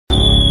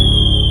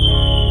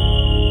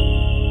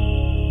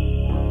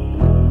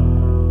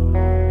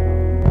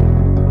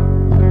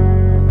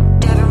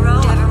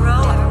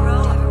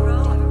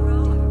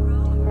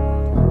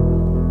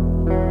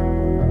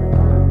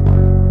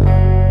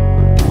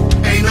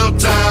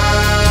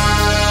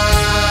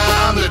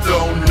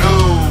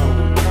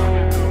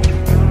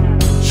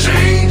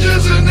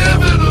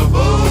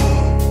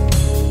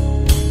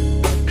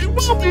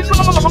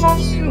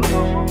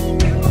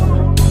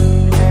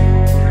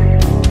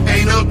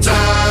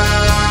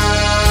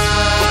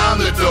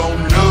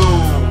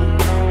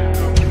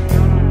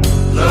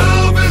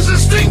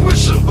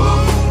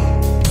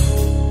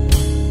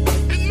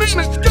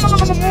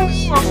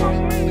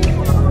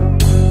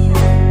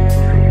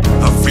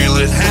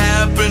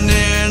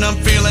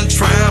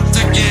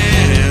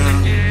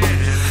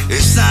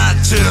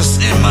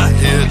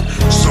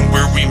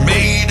we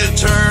made a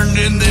turn,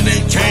 and then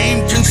it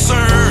came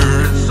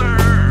concern.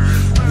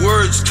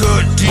 Words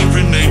cut deep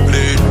and they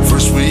bled.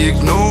 First we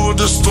ignored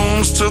the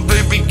storms till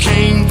they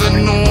became the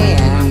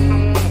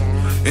norm.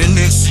 And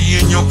then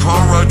seeing your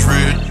car I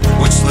dread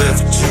what's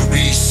left to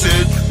be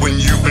said when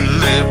you've been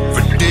left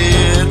for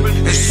dead,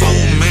 and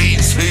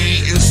soulmates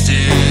hate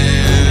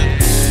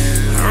instead.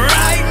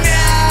 Right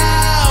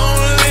now,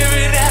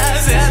 living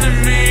as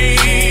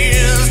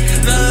enemies.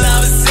 The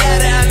love is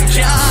said and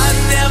gone.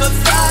 Never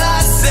thought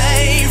I'd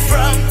say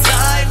from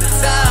time to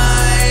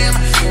time.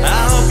 I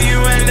hope you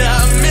end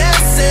up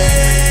missing.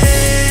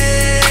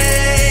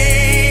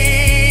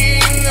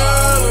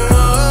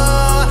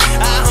 Oh,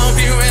 I hope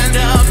you end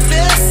up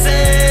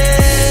missing.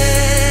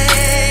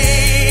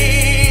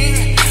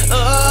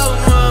 Oh,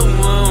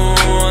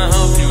 I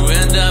hope you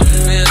end up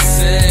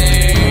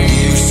missing.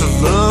 You used to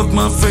love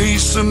my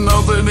face, and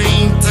now that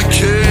ain't the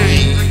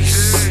case.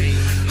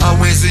 How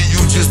is it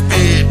you just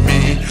bit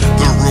me?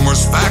 The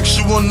rumor's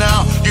factual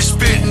now, you're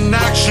spitting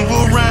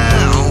actual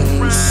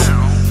rounds.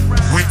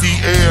 With the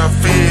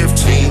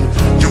AR-15,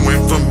 you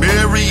went from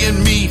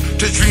marrying me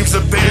to dreams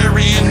of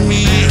burying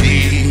me.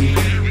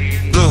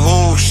 The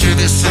whole shit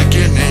is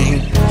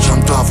sickening.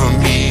 Jumped off of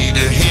me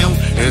to him,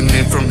 and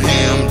then from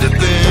him to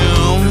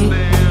them.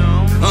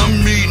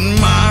 I'm meeting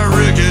my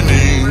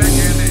reckoning.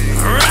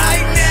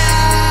 Right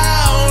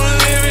now,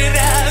 living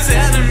as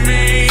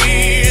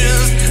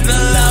enemies. The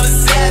love is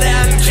said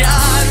and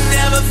gone.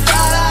 Never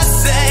thought I'd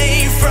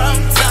say from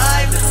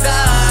time to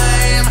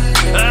time.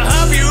 I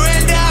hope you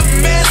end up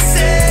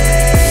missing.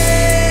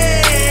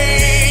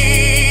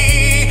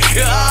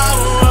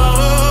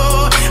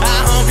 Oh, I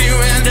hope you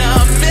end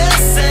up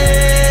missing.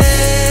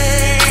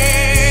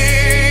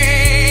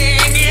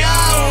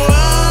 Oh,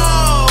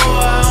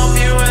 I hope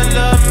you end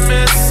up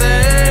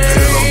missing.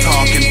 Hello,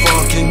 talking,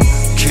 fucking,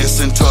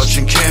 kissing,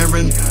 touching,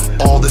 caring,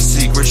 all the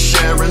secret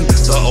sharing,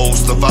 the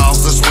oaths, the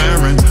vows, the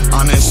swearing.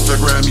 On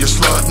Instagram you're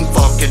slutting,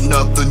 fucking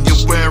nothing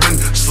you're wearing.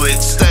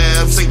 Slit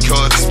stabs and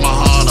cuts my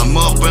heart, I'm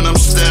up and I'm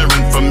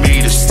staring. From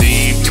me to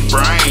Steve, your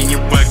brain,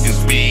 your fucking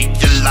speak.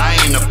 You're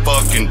lying, a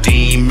fucking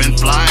demon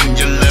flying.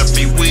 You left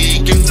me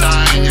weak and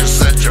dying. You're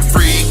such a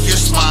freak, you're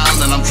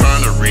smiling. I'm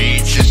trying to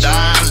reach you,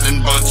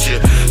 darling, but your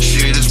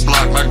shit is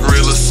blocked like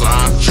gorilla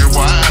signs. You're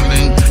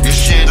wildin', your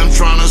shit I'm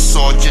trying to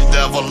sort. Your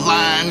devil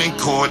lying in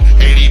court.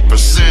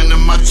 80% of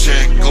my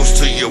check goes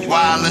to your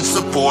wildin'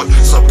 support.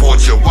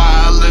 Support your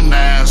wildin'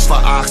 ass. For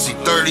Oxy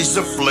 30's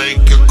a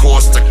flake. Of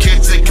course the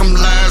kids they come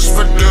last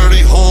for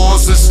dirty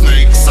whores and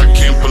snakes. I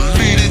can't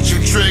believe that you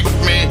tricked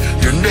me.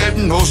 You're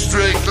netting no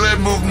strictly.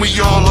 Move me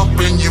all up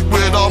in you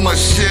with all my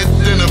shit.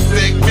 Then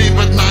evict me,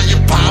 but now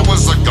your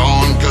powers are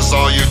gone. Cause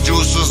all your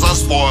juices are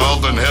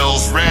spoiled and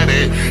hell's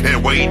ready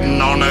and waiting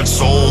on that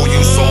soul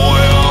you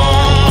soiled.